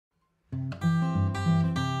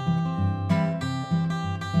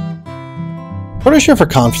ProtoShare for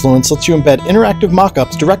Confluence lets you embed interactive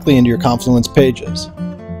mockups directly into your Confluence pages.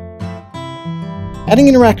 Adding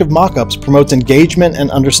interactive mockups promotes engagement and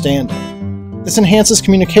understanding. This enhances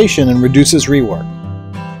communication and reduces rework.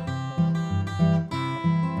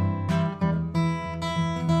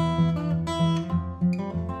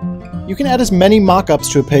 You can add as many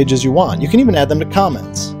mockups to a page as you want. You can even add them to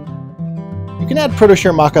comments. You can add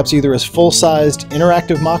ProtoShare mockups either as full-sized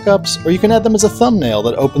interactive mockups, or you can add them as a thumbnail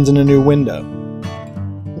that opens in a new window.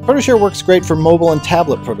 ProtoShare works great for mobile and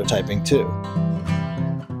tablet prototyping too.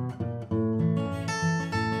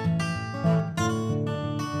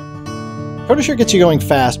 ProtoShare gets you going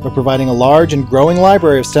fast by providing a large and growing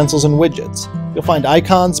library of stencils and widgets. You'll find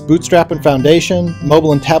icons, Bootstrap and Foundation,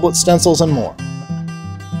 mobile and tablet stencils, and more.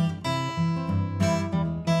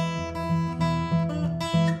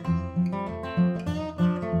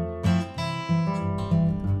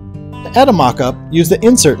 To add a mockup, use the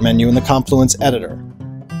Insert menu in the Confluence editor.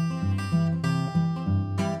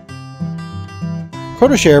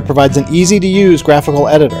 ProtoShare provides an easy-to-use graphical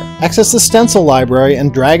editor. Access the stencil library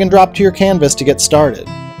and drag and drop to your canvas to get started.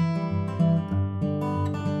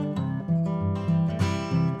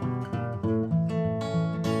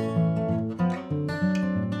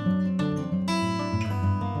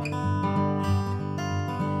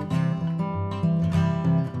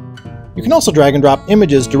 You can also drag and drop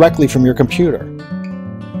images directly from your computer.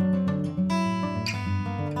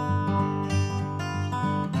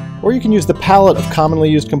 Or you can use the palette of commonly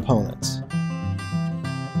used components.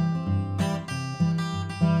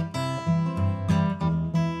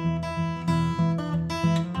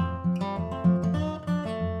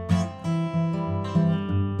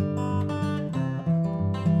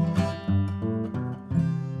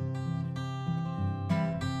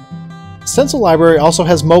 The Stencil library also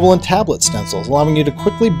has mobile and tablet stencils, allowing you to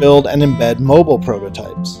quickly build and embed mobile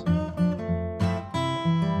prototypes.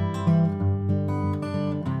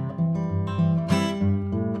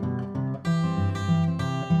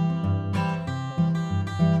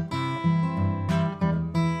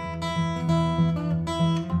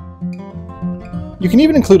 You can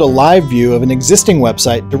even include a live view of an existing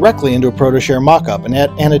website directly into a ProtoShare mockup and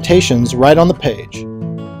add annotations right on the page.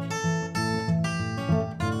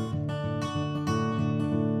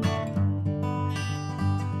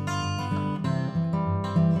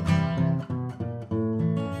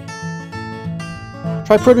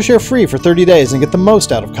 Try ProtoShare free for 30 days and get the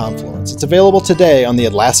most out of Confluence. It's available today on the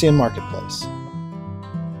Atlassian Marketplace.